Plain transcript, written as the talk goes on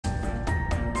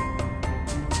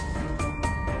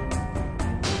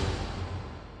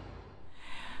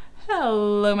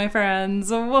Hello my friends,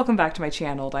 welcome back to my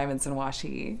channel, Diamonds and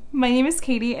Washi. My name is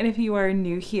Katie, and if you are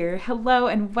new here, hello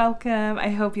and welcome. I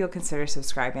hope you'll consider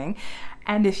subscribing.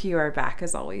 And if you are back,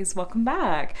 as always, welcome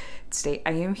back. Today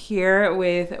I am here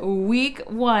with week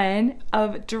 1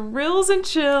 of Drills and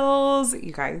Chills.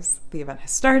 You guys, the event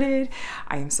has started.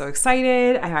 I am so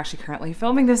excited. I'm actually currently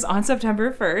filming this on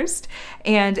September 1st,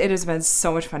 and it has been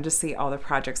so much fun to see all the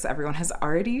projects that everyone has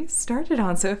already started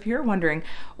on. So if you're wondering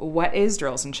what is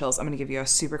Drills and Chills, I'm going to give you a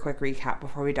super quick recap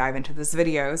before we dive into this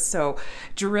video. So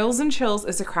Drills and Chills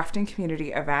is a crafting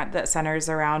community event that centers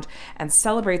around and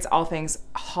celebrates all things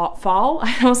fall.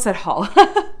 I almost said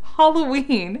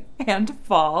Halloween and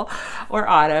fall or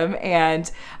autumn,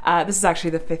 and this is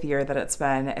actually the 5th year that it's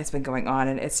been going on,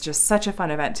 and it's just such a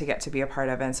fun event to get to be a part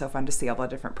of, and so fun to see all the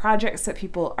different projects that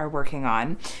people are working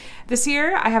on. This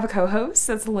year I have a co-host,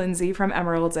 that's Lindsay from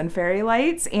Emeralds and Fairy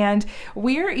Lights, and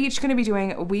we are each going to be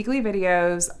doing weekly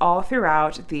videos all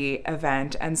throughout the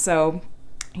event. And so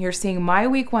you're seeing my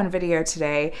week 1 video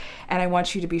today, and I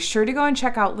want you to be sure to go and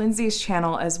check out Lindsay's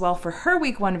channel as well for her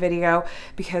week 1 video,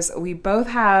 because we both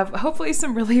have hopefully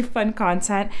some really fun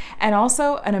content and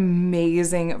also an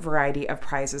amazing variety of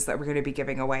prizes that we're going to be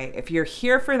giving away. If you're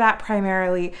here for that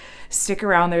primarily, stick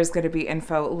around. There's going to be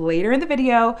info later in the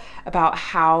video about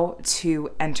how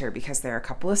to enter, because there are a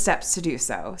couple of steps to do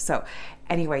so. So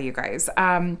anyway, you guys,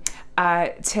 I'll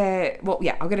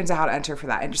get into how to enter for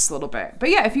that in just a little bit. But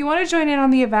yeah, if you want to join in on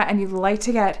the event and you'd like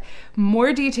to get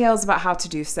more details about how to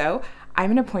do so,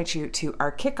 I'm going to point you to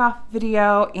our kickoff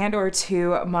video and or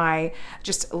to my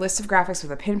just list of graphics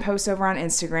with a pin post over on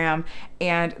Instagram.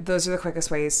 And those are the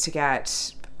quickest ways to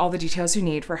get all the details you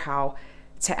need for how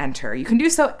to enter. You can do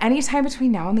so anytime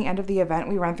between now and the end of the event.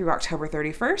 We run through October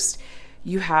 31st.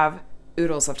 You have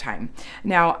oodles of time.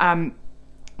 Now,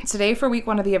 today for week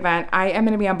 1 of the event, I am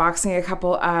going to be unboxing a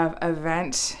couple of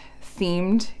event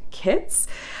themed kits.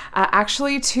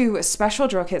 Actually 2 special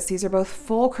drill kits. These are both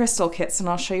full crystal kits, and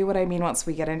I'll show you what I mean once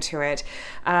we get into it.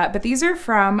 But these are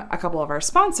from a couple of our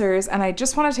sponsors, and I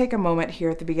just want to take a moment here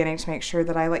at the beginning to make sure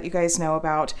that I let you guys know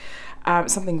about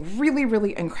something really,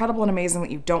 really incredible and amazing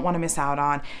that you don't want to miss out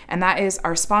on. And that is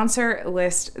our sponsor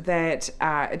list that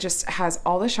just has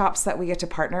all the shops that we get to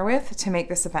partner with to make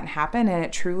this event happen. And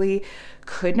it truly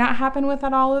could not happen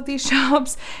without all of these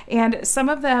shops. And some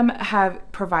of them have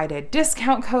provided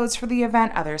discount codes for the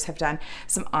event. Others have done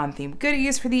some on-theme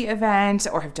goodies for the event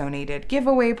or have donated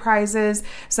giveaway prizes.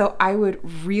 So I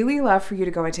would really love for you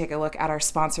to go and take a look at our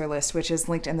sponsor list, which is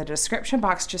linked in the description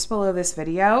box just below this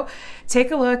video. Take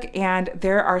a look, and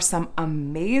there are some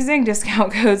amazing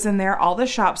discount codes in there. All the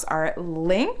shops are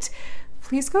linked.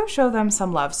 Please go show them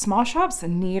some love. Small shops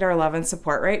need our love and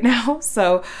support right now,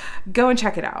 so go and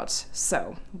check it out.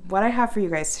 So what I have for you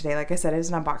guys today, like I said,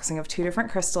 is an unboxing of 2 different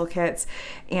crystal kits,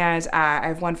 and I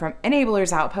have one from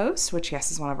Enablers Outpost, which yes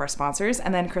is one of our sponsors,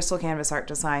 and then Crystal Canvas Art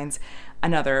Designs,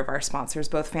 another of our sponsors.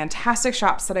 Both fantastic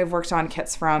shops that I've worked on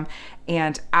kits from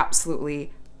and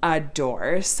absolutely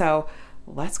adore. So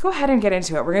let's go ahead and get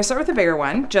into it. We're going to start with the bigger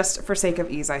one, just for sake of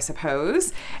ease, I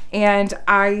suppose. And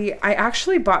I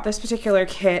actually bought this particular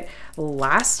kit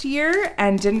last year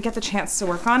and didn't get the chance to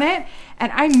work on it.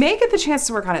 And I may get the chance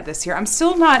to work on it this year. I'm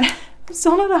still not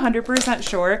 100%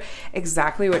 sure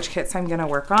exactly which kits I'm going to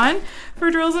work on for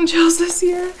Drills and Chills this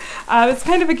year. It's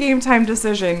kind of a game time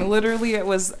decision. Literally, it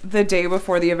was the day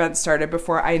before the event started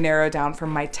before I narrowed down from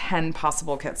my 10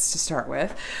 possible kits to start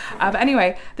with. But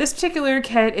anyway, this particular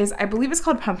kit is, I believe it's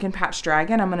called Pumpkin Patch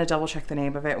Dragon. I'm going to double check the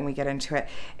name of it when we get into it.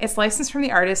 It's licensed from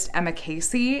the artist Emma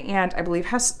Casey, and I believe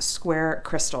has square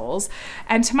crystals.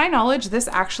 And to my knowledge, this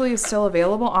actually is still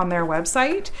available on their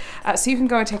website. So you can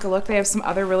go and take a look. They have some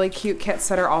other really cute kits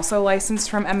that are also licensed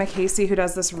from Emma Casey, who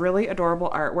does this really adorable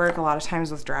artwork a lot of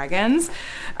times with dragons.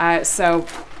 So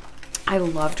I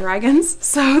love dragons,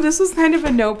 so this was kind of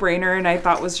a no-brainer, and I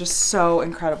thought was just so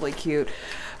incredibly cute.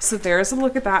 So there's a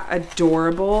look at that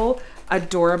adorable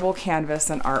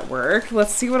canvas and artwork.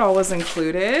 Let's see what all was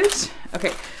included.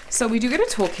 Okay, so we do get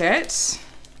a toolkit.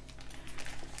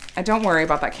 And don't worry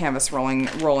about that canvas rolling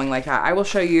like that. I will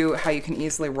show you how you can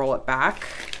easily roll it back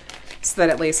so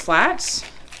that it lays flat.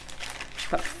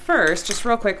 But first, just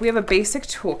real quick, we have a basic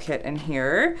toolkit in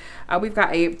here. We've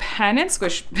got a pen and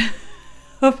squishy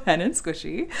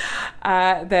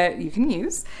that you can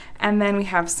use. And then we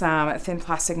have some thin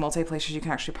plastic multi-placers. You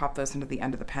can actually pop those into the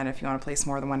end of the pen if you want to place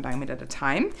more than one diamond at a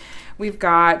time. We've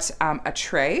got a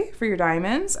tray for your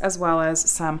diamonds, as well as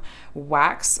some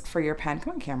wax for your pen.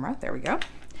 Come on, camera. There we go.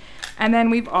 And then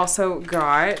we've also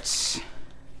got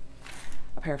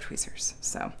a pair of tweezers.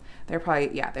 So they're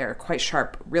probably, yeah, they're quite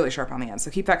sharp, really sharp on the end.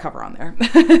 So keep that cover on there.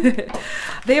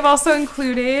 They've also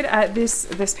included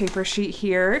this paper sheet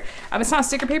here. It's not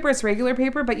sticker paper, it's regular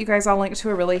paper, but you guys, I'll link to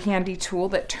a really handy tool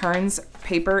that turns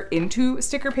paper into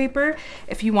sticker paper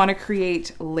if you want to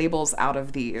create labels out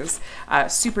of these.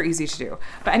 Super easy to do.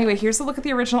 But anyway, here's a look at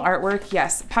the original artwork.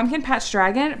 Yes, Pumpkin Patch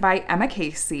Dragon by Emma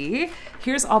Casey.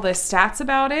 Here's all the stats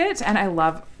about it. And I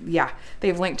love, yeah,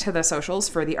 they've linked to the socials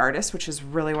for the artist, which is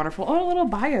really wonderful. Oh, a little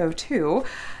bio too.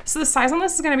 So the size on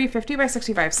this is going to be 50 by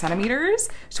 65 centimeters,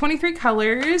 23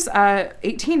 colors,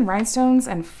 18 rhinestones,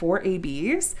 and 4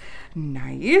 ABs.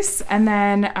 Nice. And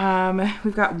then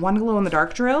we've got one glow in the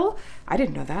dark drill. I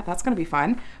didn't know that. That's going to be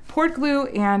fun. Poured glue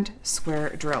and square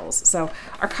drills. So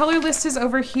our color list is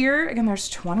over here. Again, there's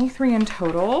 23 in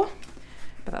total,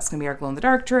 but that's going to be our glow in the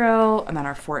dark drill, and then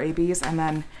our 4 ABs, and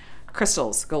then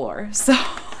crystals galore. So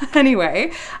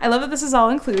anyway, I love that this is all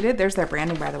included. There's their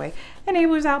branding, by the way.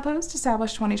 Enablers Outpost,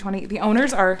 established 2020. The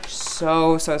owners are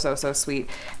so sweet.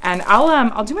 And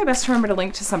I'll do my best to remember to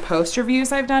link to some post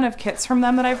reviews I've done of kits from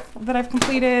them that I've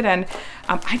completed. And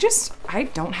I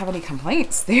don't have any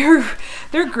complaints. They're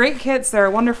great kits. They're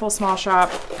a wonderful small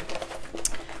shop.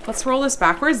 Let's roll this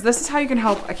backwards. This is how you can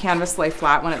help a canvas lay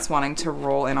flat when it's wanting to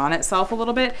roll in on itself a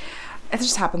little bit. It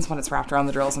just happens when it's wrapped around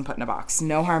the drills and put in a box.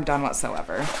 No harm done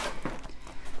whatsoever.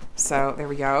 So there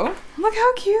we go. Look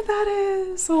how cute that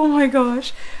is. Oh my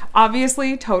gosh.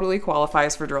 Obviously totally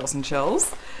qualifies for drills and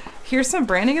chills. Here's some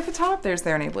branding at the top. There's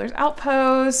their Enablers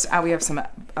Outpost. We have some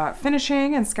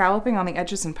finishing and scalloping on the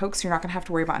edges and pokes, so you're not gonna have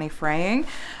to worry about any fraying.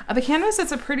 The canvas,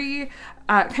 it's a pretty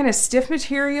kind of stiff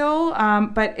material,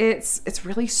 but it's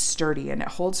really sturdy and it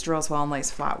holds drills well and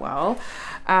lays flat well.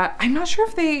 I'm not sure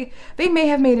if they may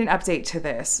have made an update to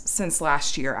this since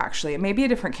last year, actually. It may be a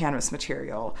different canvas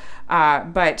material,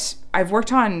 but I've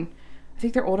worked on, I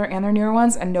think they're older and they're newer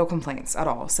ones, and no complaints at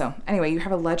all. So anyway, you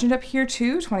have a legend up here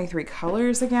too, 23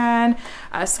 colors again,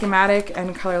 a schematic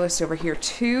and color list over here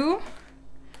too,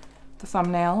 the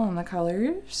thumbnail and the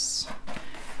colors.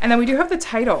 And then we do have the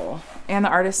title and the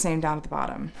artist's name down at the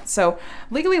bottom. So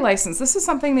legally licensed. This is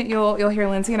something that you'll hear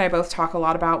Lindsay and I both talk a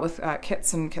lot about with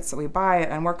kits and kits that we buy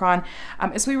and work on,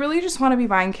 is we really just want to be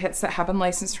buying kits that have been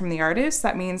licensed from the artist.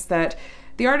 That means that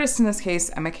the artist, in this case,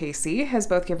 Emma Casey, has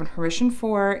both given permission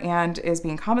for and is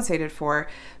being compensated for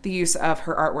the use of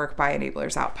her artwork by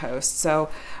Enablers Outpost. So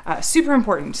super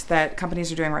important that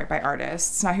companies are doing right by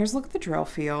artists. Now here's a look at the drill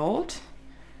field.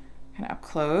 Kind of up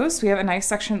close. We have a nice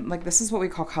section, like this is what we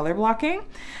call color blocking.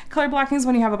 Color blocking is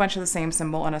when you have a bunch of the same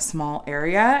symbol in a small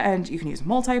area, and you can use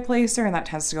multi-placer, and that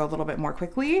tends to go a little bit more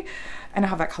quickly, and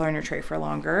have that color in your tray for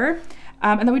longer.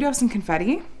 And then we do have some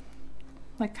confetti,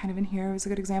 like kind of in here is a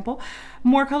good example.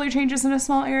 More color changes in a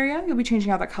small area. You'll be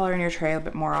changing out that color in your tray a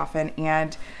bit more often,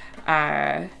 and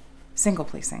single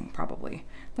placing probably.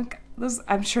 Look, this,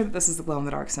 I'm sure that this is the glow in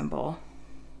the dark symbol.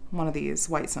 One of these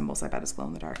white symbols, I bet, is glow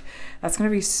in the dark. That's gonna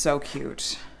be so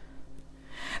cute.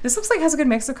 This looks like it has a good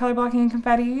mix of color blocking and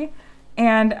confetti,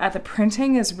 and the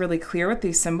printing is really clear with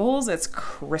these symbols. It's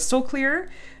crystal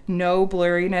clear, no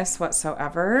blurriness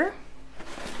whatsoever.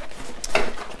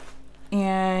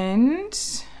 And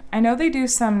I know they do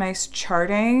some nice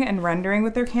charting and rendering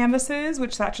with their canvases,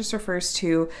 which that just refers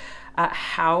to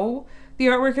how the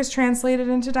artwork is translated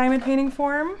into diamond painting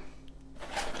form.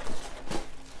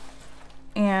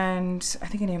 And I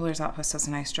think Enablers Outpost does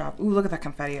a nice job. Ooh, look at that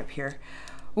confetti up here.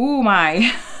 Ooh,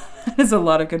 my, that is a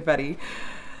lot of confetti.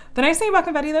 The nice thing about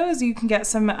confetti though is you can get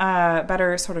some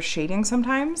better sort of shading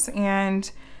sometimes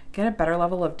and get a better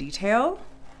level of detail.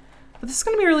 But this is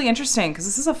gonna be really interesting because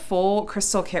this is a full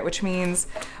crystal kit, which means,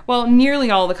 well,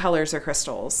 nearly all the colors are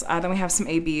crystals. Then we have some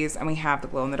ABs and we have the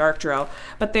glow in the dark drill,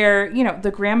 but they're, you know, the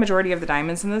grand majority of the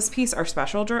diamonds in this piece are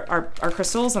special, are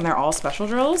crystals, and they're all special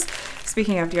drills.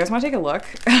 Speaking of, do you guys wanna take a look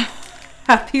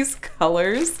at these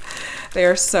colors? They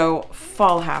are so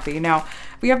fall happy. Now,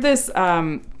 we have this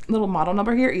little model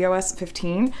number here, EOS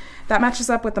 15. That matches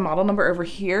up with the model number over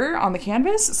here on the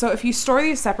canvas. So if you store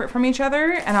these separate from each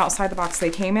other and outside the box they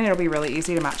came in, it'll be really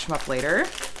easy to match them up later.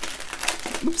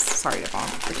 Oops, sorry to bump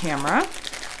the camera.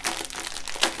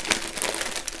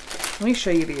 Let me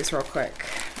show you these real quick.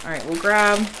 All right, we'll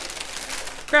grab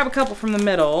a couple from the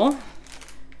middle.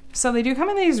 So they do come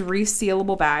in these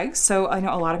resealable bags. So I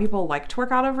know a lot of people like to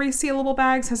work out of resealable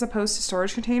bags as opposed to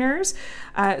storage containers.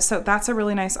 So that's a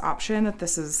really nice option that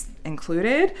this is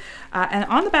included. And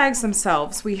on the bags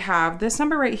themselves, we have this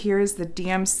number right here is the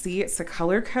DMC. It's the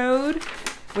color code,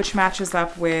 which matches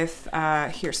up with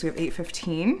here. So we have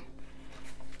 815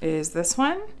 is this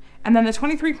one. And then the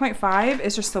 23.5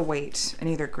 is just the weight in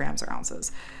either grams or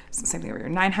ounces. It's the same thing over here.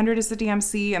 900 is the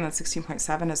DMC, and then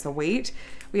 16.7 is the weight.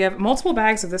 We have multiple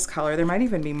bags of this color. There might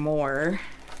even be more.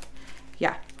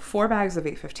 Yeah, 4 bags of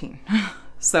 815.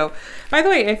 So, by the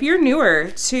way, if you're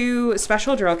newer to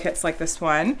special drill kits like this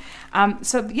one,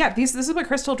 so yeah, this is what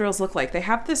crystal drills look like. They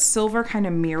have this silver kind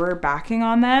of mirror backing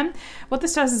on them. What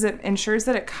this does is it ensures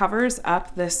that it covers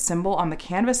up this symbol on the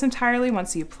canvas entirely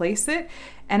once you place it,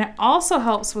 and it also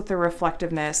helps with the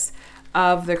reflectiveness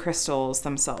of the crystals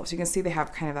themselves. You can see they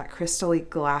have kind of that crystally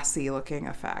glassy looking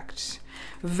effect.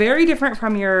 Very different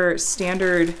from your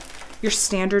standard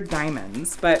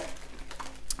diamonds, but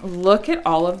look at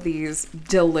all of these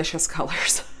delicious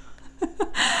colors.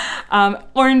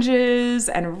 Oranges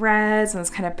and reds and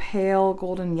this kind of pale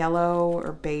golden yellow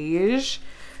or beige.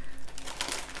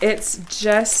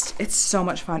 It's so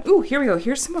much fun. Ooh, here we go.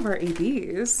 Here's some of our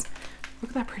ABs. Look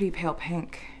at that pretty pale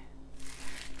pink.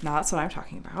 Now that's what I'm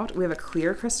talking about. We have a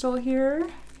clear crystal here.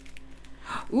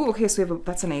 Ooh, okay, so we have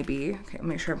that's an AB. Okay, let me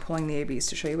make sure I'm pulling the ABs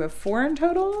to show you. We have 4 in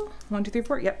total. 1, 2, 3,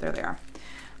 4. Yep, there they are.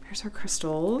 Here's our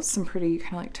crystals, some pretty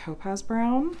kind of like topaz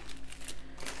brown.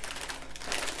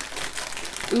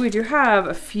 Ooh, we do have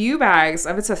a few bags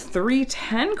of, it's a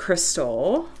 310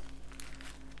 crystal.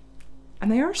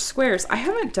 And they are squares. I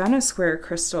haven't done a square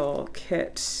crystal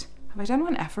kit. Have I done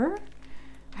one ever?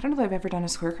 I don't know if I've ever done a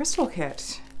square crystal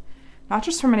kit. Not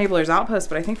just from Enabler's Outpost,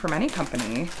 but I think from any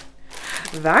company.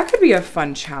 That could be a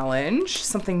fun challenge,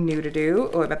 something new to do.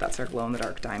 Oh, I bet that's our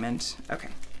glow-in-the-dark diamond. Okay,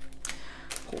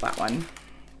 pull that one.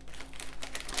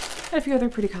 And a few other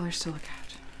pretty colors to look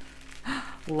at.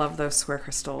 Love those square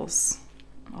crystals.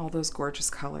 All those gorgeous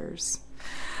colors.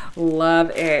 Love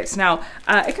it. Now,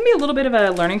 it can be a little bit of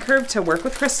a learning curve to work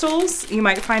with crystals. You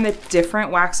might find that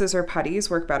different waxes or putties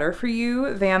work better for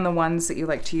you than the ones that you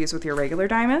like to use with your regular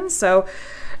diamonds. So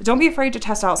don't be afraid to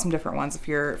test out some different ones if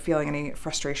you're feeling any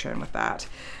frustration with that.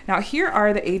 Now, here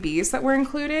are the ABs that were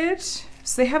included.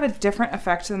 So they have a different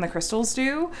effect than the crystals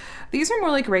do. These are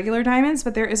more like regular diamonds,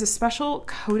 but there is a special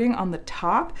coating on the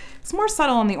top. It's more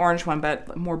subtle on the orange one,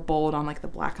 but more bold on like the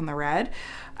black and the red.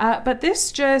 But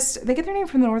this they get their name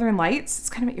from the Northern Lights.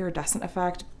 It's kind of an iridescent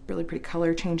effect, really pretty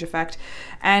color change effect.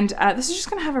 And this is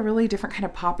just gonna have a really different kind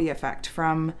of poppy effect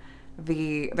from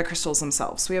the crystals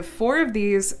themselves. So we have 4 of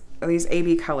these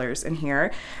AB colors in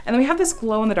here. And then we have this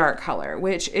glow in the dark color,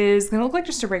 which is gonna look like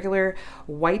just a regular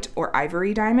white or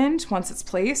ivory diamond once it's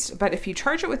placed. But if you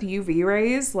charge it with UV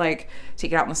rays, like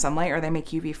take it out in the sunlight or they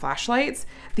make UV flashlights,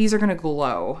 these are gonna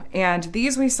glow. And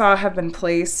these we saw have been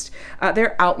placed,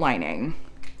 they're outlining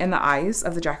in the eyes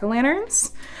of the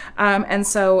jack-o'-lanterns. And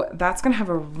so that's gonna have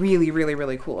a really, really,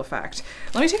 really cool effect.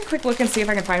 Let me take a quick look and see if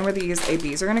I can find where these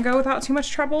ABs are gonna go without too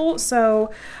much trouble. So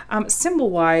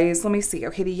symbol-wise, let me see.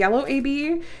 Okay, the yellow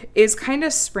AB is kind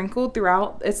of sprinkled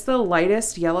throughout. It's the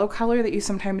lightest yellow color that you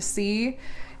sometimes see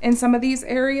in some of these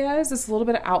areas. It's a little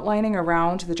bit of outlining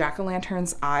around the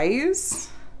jack-o'-lantern's eyes.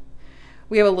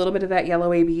 We have a little bit of that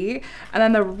yellow AB. And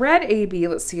then the red AB,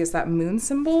 let's see, is that moon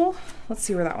symbol. Let's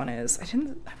see where that one is. It's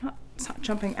not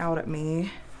jumping out at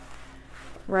me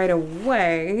right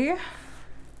away.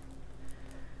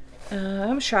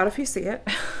 Shout if you see it.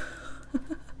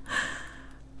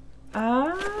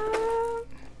 I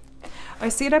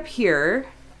see it up here.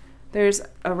 There's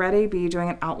a red AB doing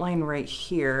an outline right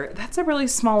here. That's a really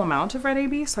small amount of red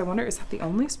AB, so I wonder, is that the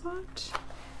only spot?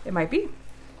 It might be.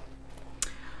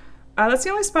 That's the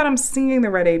only spot I'm seeing the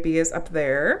red AB is up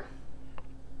there.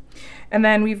 And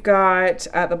then we've got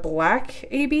the black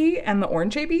AB and the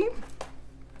orange AB.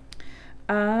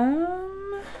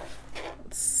 Let's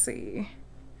see.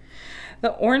 The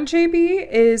orange AB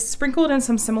is sprinkled in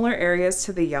some similar areas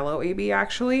to the yellow AB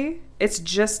actually. It's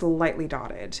just lightly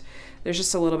dotted. There's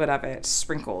just a little bit of it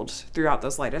sprinkled throughout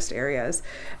those lightest areas.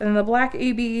 And then the black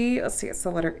AB, let's see, it's the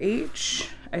letter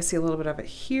H. I see a little bit of it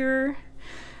here.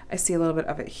 I see a little bit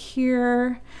of it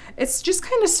here. It's just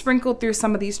kind of sprinkled through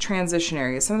some of these transition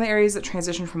areas, some of the areas that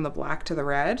transition from the black to the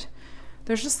red.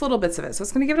 There's just little bits of it. So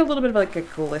it's gonna give it a little bit of like a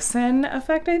glisten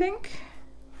effect, I think.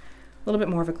 A little bit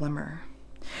more of a glimmer.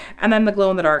 And then the glow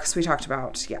in the darks we talked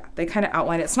about. Yeah, they kind of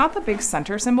outline it. It's not the big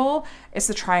center symbol, it's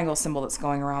the triangle symbol that's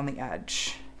going around the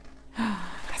edge.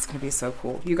 That's gonna be so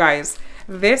cool. You guys,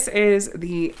 this is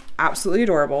the absolutely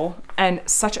adorable and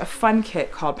such a fun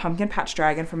kit called Pumpkin Patch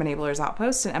Dragon from Enabler's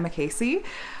Outpost and Emma Casey.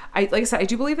 Like I said, I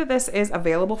do believe that this is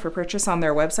available for purchase on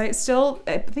their website still.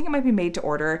 I think it might be made to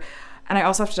order. And I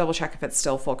also have to double check if it's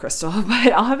still full crystal,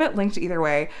 but I'll have it linked either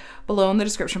way below in the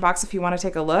description box if you want to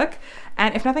take a look.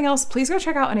 And if nothing else, please go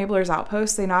check out Enabler's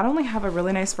Outpost. They not only have a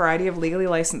really nice variety of legally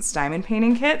licensed diamond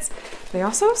painting kits, they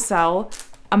also sell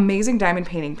amazing diamond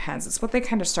painting pens. It's what they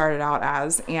kind of started out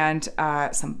as. And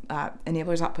some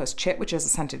Enablers Outpost Chit, which is a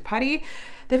scented putty.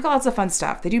 They've got lots of fun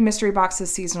stuff. They do mystery boxes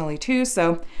seasonally too,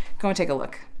 so go and take a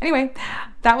look. Anyway,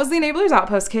 that was the Enablers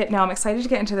Outpost kit. Now I'm excited to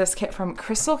get into this kit from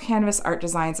Crystal Canvas Art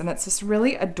Designs, and it's this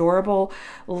really adorable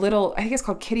little, I think it's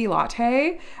called Kitty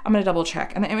Latte. I'm gonna double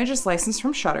check. And the image is licensed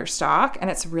from Shutterstock, and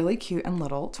it's really cute and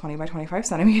little, 20 by 25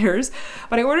 centimeters.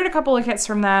 But I ordered a couple of kits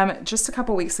from them just a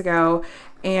couple weeks ago,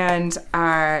 and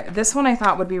this one I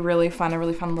thought would be really fun, a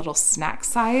really fun little snack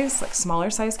size, like smaller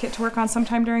size kit to work on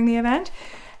sometime during the event.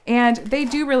 And they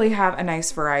do really have a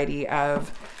nice variety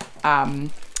of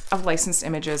licensed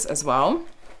images as well.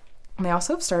 And they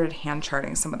also have started hand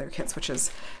charting some of their kits, which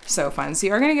is so fun. So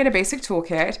you are going to get a basic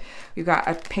toolkit. We've got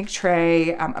a pink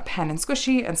tray, a pen and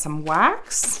squishy, and some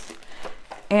wax.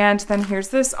 And then here's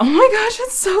this. Oh my gosh,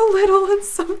 it's so little and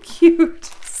so cute.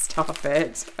 Stop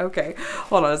it. Okay,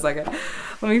 hold on a second.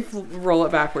 Let me roll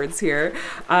it backwards here.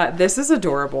 This is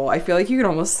adorable. I feel like you could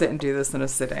almost sit and do this in a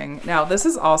sitting. Now, this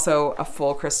is also a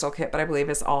full crystal kit, but I believe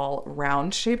it's all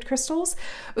round shaped crystals.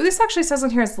 Ooh, this actually says on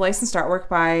here it's licensed artwork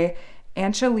by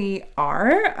Anjali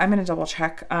R. I'm going to double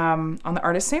check on the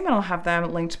artist name, and I'll have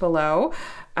them linked below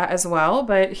as well.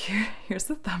 But here's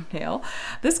the thumbnail.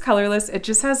 This color list, it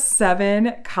just has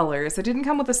 7 colors. It didn't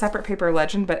come with a separate paper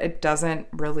legend, but it doesn't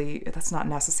really, that's not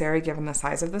necessary given the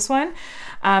size of this one.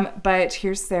 But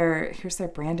here's their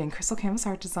branding, Crystal Canvas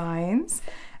Art Designs,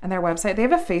 and their website. They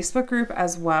have a Facebook group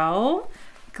as well.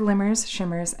 Glimmers,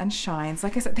 Shimmers, and Shines.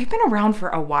 Like I said, they've been around for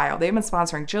a while. They've been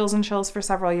sponsoring Jills and Chills for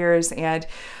several years, and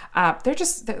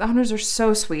the owners are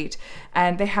so sweet,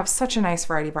 and they have such a nice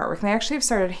variety of artwork. And they actually have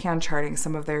started hand charting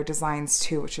some of their designs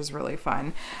too, which is really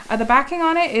fun. The backing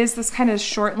on it is this kind of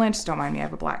short lint. Don't mind me, I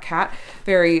have a black cat.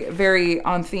 Very, very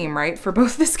on theme, right? For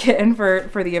both this kit and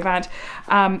for the event.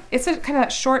 It's a kind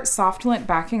of short, soft lint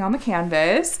backing on the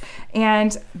canvas,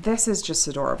 and this is just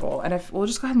adorable. And if we'll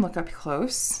just go ahead and look up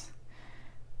close.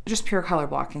 Just pure color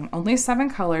blocking. Only 7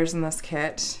 colors in this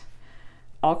kit.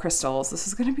 All crystals. This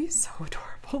is going to be so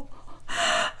adorable.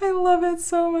 I love it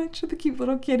so much. The cute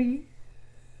little kitty.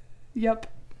 Yep.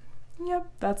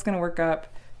 That's going to work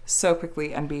up so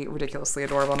quickly and be ridiculously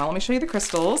adorable. Now let me show you the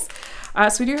crystals.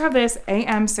 So we do have this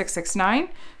AM669.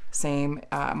 Same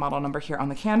model number here on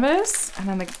the canvas. And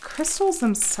then the crystals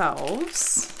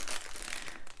themselves.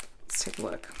 Let's take a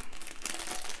look.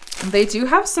 They do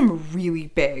have some really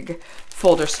big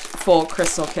full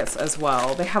crystal kits as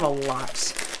well. They have a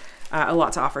lot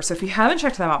to offer. So if you haven't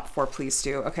checked them out before, please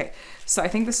do. Okay, so I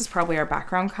think this is probably our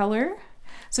background color.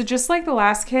 So just like the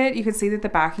last kit, you can see that the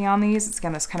backing on these, it's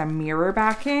again this kind of mirror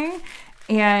backing.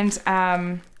 And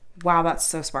wow, that's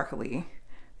so sparkly.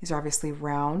 These are obviously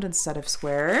round instead of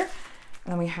square.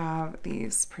 And then we have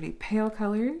these pretty pale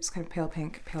colors, kind of pale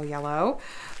pink, pale yellow.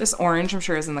 This orange, I'm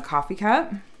sure, is in the coffee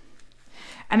cup.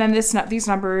 And then these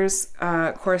numbers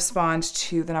correspond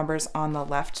to the numbers on the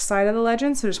left side of the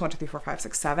legend. So just 1, 2, 3, 4, 5,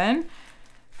 6, 7.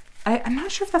 I'm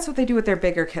not sure if that's what they do with their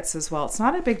bigger kits as well. It's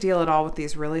not a big deal at all with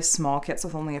these really small kits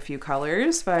with only a few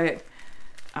colors, but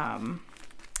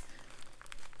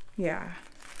yeah.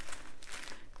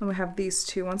 And we have these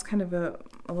two. One's kind of a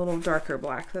little darker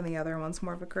black than the other. One's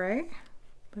more of a gray,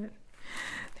 but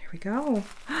there we go.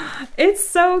 It's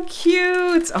so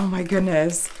cute. Oh my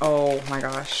goodness. Oh my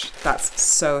gosh. That's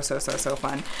so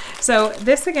fun. So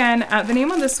this again, the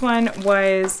name on this one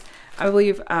was, I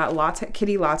believe,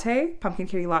 Kitty Latte, Pumpkin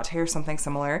Kitty Latte or something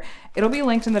similar. It'll be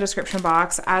linked in the description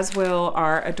box, as will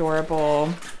our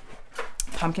adorable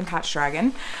Pumpkin Patch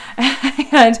Dragon.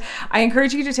 And I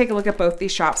encourage you to take a look at both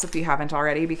these shops if you haven't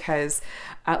already, because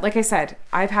like I said,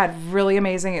 I've had really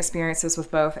amazing experiences with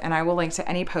both, and I will link to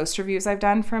any post reviews I've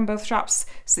done from both shops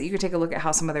so that you can take a look at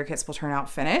how some of their kits will turn out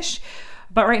finished.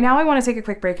 But right now I want to take a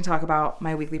quick break and talk about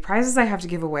my weekly prizes I have to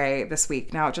give away this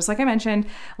week. Now, just like I mentioned,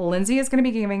 Lindsay is going to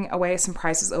be giving away some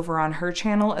prizes over on her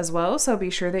channel as well. So be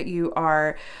sure that you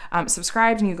are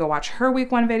subscribed and you go watch her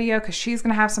week 1 video, because she's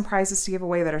going to have some prizes to give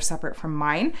away that are separate from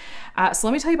mine. So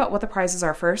let me tell you about what the prizes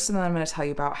are first, and then I'm going to tell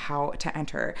you about how to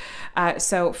enter.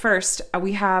 So first,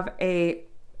 we have an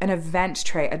event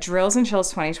tray, a Drills and Chills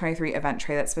 2023 event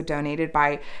tray that's been donated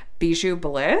by Bijou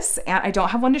Bliss. And I don't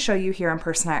have one to show you here in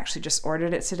person. I actually just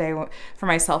ordered it today for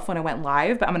myself when I went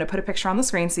live, but I'm gonna put a picture on the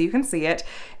screen so you can see it.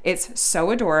 It's so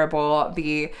adorable.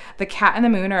 The cat and the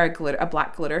moon are a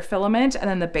black glitter filament, and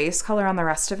then the base color on the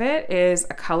rest of it is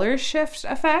a color shift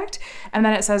effect. And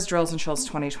then it says Drills and Chills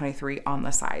 2023 on the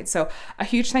side. So a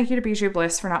huge thank you to Bijou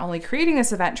Bliss for not only creating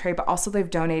this event tray, but also they've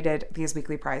donated these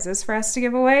weekly prizes for us to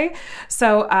give away.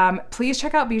 So please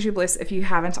check out Bijou Bliss if you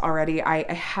haven't already.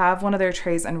 I have one of their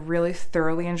trays and really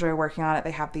thoroughly enjoy working on it.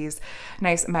 They have these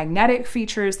nice magnetic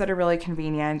features that are really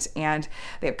convenient, and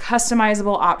they have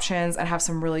customizable options and have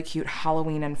some really cute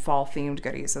Halloween and fall themed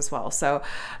goodies as well. So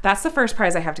that's the first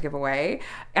prize I have to give away.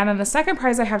 And then the second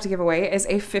prize I have to give away is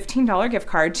a $15 gift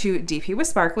card to DP with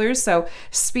Sparklers. So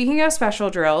speaking of special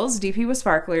drills, DP with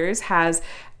Sparklers has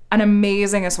an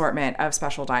amazing assortment of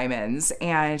special diamonds,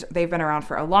 and they've been around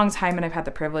for a long time, and I've had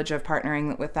the privilege of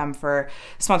partnering with them for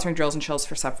sponsoring drills and chills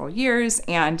for several years.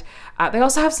 And they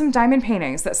also have some diamond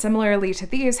paintings that, similarly to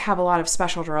these, have a lot of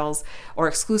special drills or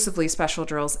exclusively special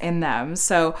drills in them.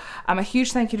 So a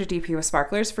huge thank you to DP with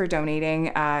Sparklers for donating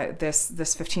this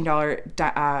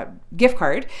 $15 gift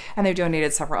card, and they've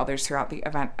donated several others throughout the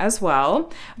event as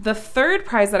well. The third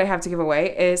prize that I have to give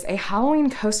away is a Halloween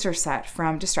coaster set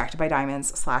from Distracted by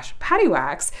Diamonds / Patty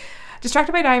Wax.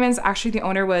 Distracted by Diamonds, actually the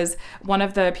owner was one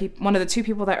of the two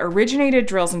people that originated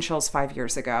Drills and Chills 5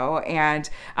 years ago, and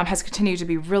has continued to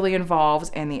be really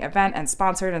involved in the event and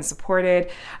sponsored and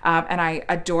supported. And I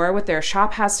adore what their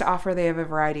shop has to offer. They have a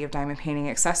variety of diamond painting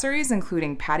accessories,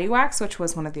 including Patty Wax, which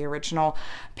was one of the original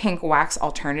pink wax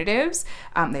alternatives.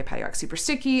 They have Patty Wax Super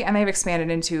Sticky, and they've expanded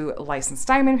into licensed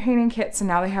diamond painting kits, and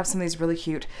now they have some of these really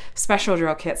cute special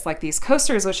drill kits like these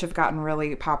coasters, which have gotten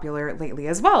really popular lately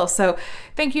as well. So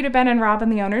thank you to Ben and Rob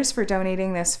and the owners for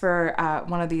donating this for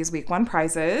one of these week 1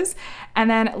 prizes. And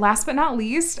then last but not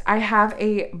least, I have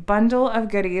a bundle of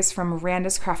goodies from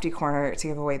Randa's Crafty Corner to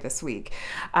give away this week.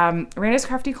 Randa's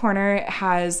Crafty Corner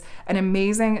has an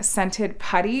amazing scented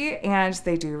putty, and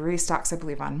they do restocks, I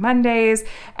believe, on Mondays,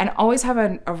 and always have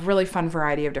a really fun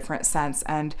variety of different scents.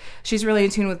 And she's really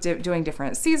in tune with doing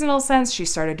different seasonal scents. She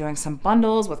started doing some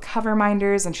bundles with cover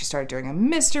minders, and she started doing a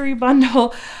mystery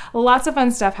bundle. Lots of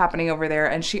fun stuff happening over there.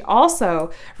 And she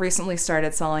also recently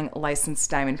started selling licensed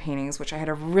diamond paintings, which I had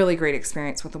a really great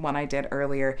experience with the one I did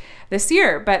earlier this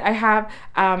year. But I have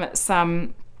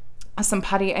some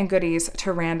putty and goodies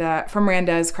to from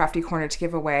Randa's Crafty Corner to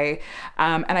give away.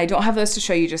 And I don't have those to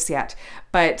show you just yet,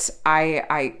 but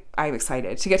I'm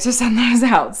excited to get to send those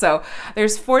out. So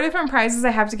there's 4 different prizes I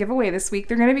have to give away this week.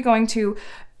 They're going to be going to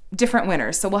different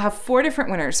winners. So we'll have 4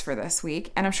 different winners for this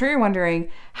week. And I'm sure you're wondering,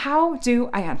 how do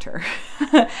I enter?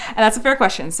 And that's a fair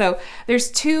question. So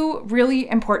there's 2 really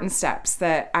important steps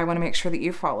that I want to make sure that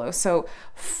you follow. So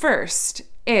first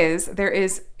is there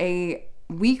is a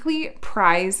weekly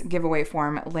prize giveaway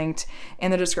form linked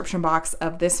in the description box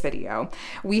of this video.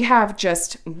 We have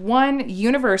just one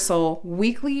universal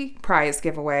weekly prize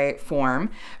giveaway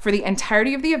form for the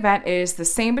entirety of the event. It is the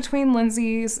same between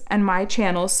Lindsay's and my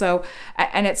channel, so,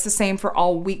 and it's the same for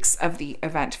all weeks of the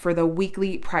event for the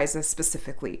weekly prizes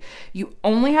specifically. You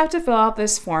only have to fill out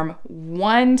this form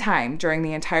one time during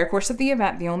the entire course of the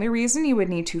event. The only reason you would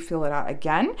need to fill it out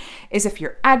again is if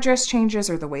your address changes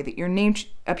or the way that your name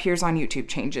appears on YouTube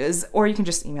changes, or you can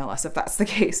just email us if that's the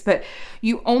case. But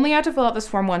you only have to fill out this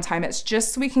form one time. It's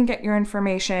just so we can get your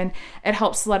information. It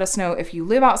helps let us know if you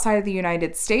live outside of the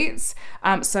United States.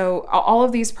 So all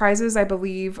of these prizes, I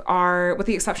believe, are, with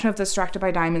the exception of the Distracted by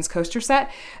Diamonds coaster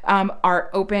set, are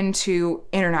open to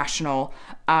international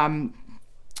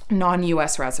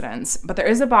non-US residents. But there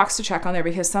is a box to check on there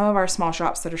because some of our small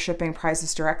shops that are shipping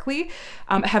prizes directly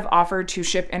have offered to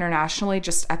ship internationally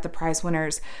just at the prize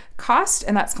winner's cost,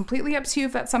 and that's completely up to you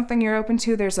if that's something you're open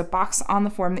to. There's a box on the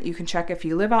form that you can check if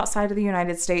you live outside of the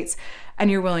United States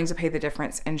and you're willing to pay the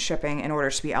difference in shipping in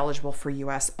order to be eligible for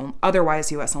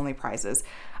otherwise US only prizes.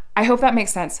 I hope that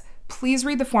makes sense. Please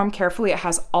read the form carefully. It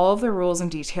has all of the rules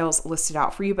and details listed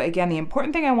out for you. But again, the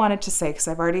important thing I wanted to say, because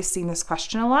I've already seen this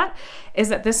question a lot, is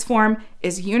that this form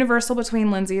is universal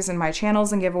between Lindsay's and my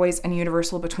channels and giveaways, and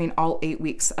universal between all 8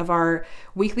 weeks of our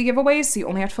weekly giveaways. So you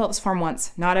only have to fill out this form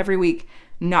once, not every week,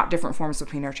 not different forms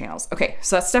between our channels. Okay,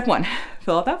 so that's step 1,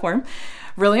 fill out that form.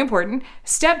 Really important.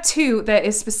 Step 2 that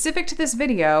is specific to this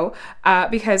video,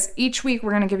 because each week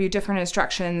we're going to give you different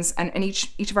instructions, and in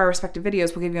each of our respective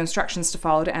videos we'll give you instructions to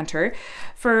follow to enter.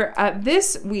 For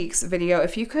this week's video,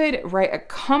 if you could write a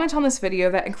comment on this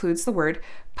video that includes the word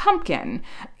pumpkin,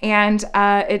 and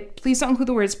please don't include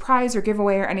the words prize or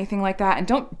giveaway or anything like that, and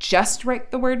don't just write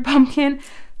the word pumpkin.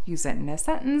 Use it in a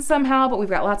sentence somehow, but we've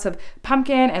got lots of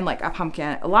pumpkin and like a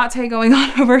pumpkin latte going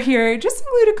on over here. Just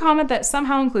include a comment that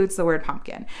somehow includes the word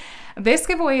pumpkin. This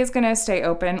giveaway is going to stay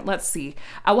open. Let's see.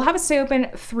 We'll have it stay open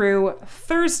through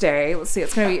Thursday. Let's see.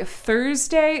 It's going to be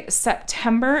Thursday,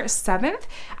 September 7th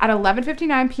at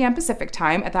 11:59 p.m. Pacific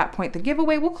time. At that point, the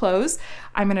giveaway will close.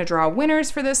 I'm going to draw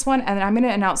winners for this one, and then I'm going to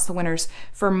announce the winners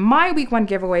for my week 1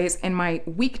 giveaways in my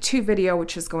week 2 video,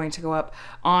 which is going to go up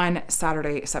on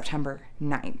Saturday, September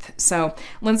 9th. So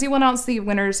Lindsay will announce the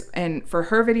winners for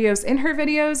her videos in her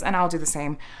videos, and I'll do the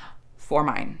same for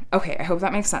mine. Okay, I hope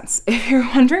that makes sense. If you're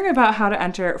wondering about how to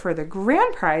enter for the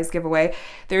grand prize giveaway,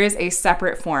 there is a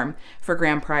separate form for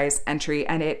grand prize entry,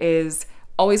 and it is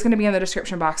always going to be in the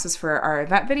description boxes for our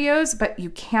event videos, but you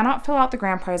cannot fill out the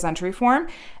grand prize entry form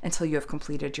until you have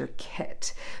completed your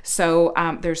kit. So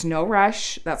there's no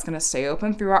rush. That's going to stay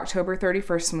open through October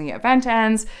 31st when the event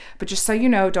ends. But just so you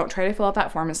know, don't try to fill out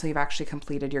that form until you've actually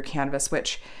completed your canvas,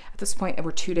 which at this point,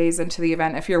 we're 2 days into the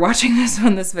event. If you're watching this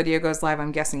when this video goes live,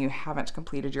 I'm guessing you haven't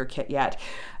completed your kit yet.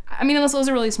 I mean, unless it was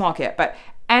a really small kit. But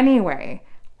anyway,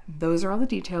 those are all the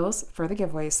details for the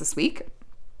giveaways this week.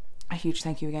 A huge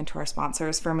thank you again to our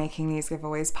sponsors for making these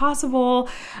giveaways possible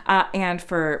and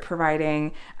for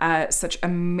providing such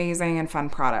amazing and fun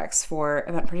products for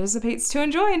event participants to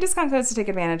enjoy and discount codes to take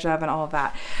advantage of and all of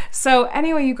that. So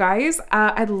anyway, you guys,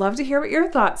 I'd love to hear what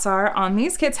your thoughts are on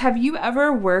these kits. Have you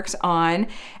ever worked on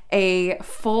a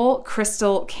full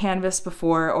crystal canvas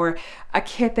before, or a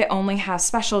kit that only has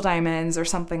special diamonds or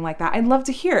something like that? I'd love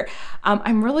to hear.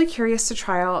 I'm really curious to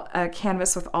try out a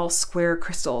canvas with all square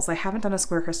crystals. I haven't done a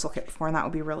square crystal kit before, and that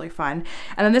would be really fun.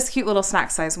 And then this cute little snack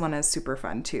size one is super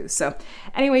fun too. So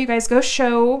anyway, you guys, go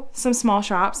show some small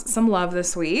shops some love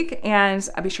this week, and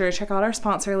be sure to check out our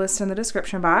sponsor list in the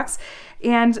description box.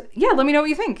 And yeah, let me know what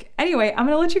you think. Anyway, I'm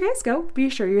gonna let you guys go. Be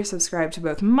sure you're subscribed to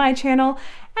both my channel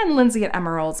and Lindsay and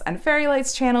Emerald's and Fairy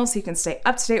Lights channel so you can stay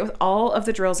up to date with all of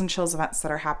the Drills and Chills events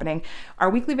that are happening. Our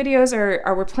weekly videos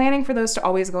we're planning for those to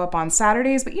always go up on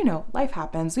Saturdays, but you know, life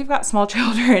happens. We've got small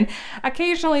children.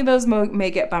 Occasionally those may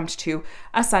get bumped to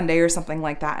a Sunday or something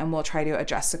like that, and we'll try to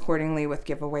adjust accordingly with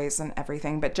giveaways and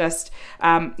everything. But just,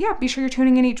 yeah, be sure you're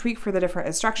tuning in each week for the different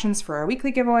instructions for our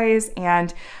weekly giveaways,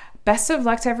 and best of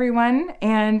luck to everyone,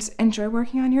 and enjoy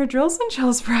working on your Drills and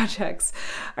Chills projects.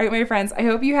 All right, my friends, I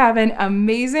hope you have an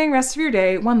amazing rest of your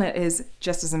day, one that is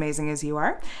just as amazing as you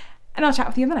are, and I'll chat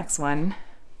with you in the next one.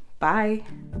 Bye.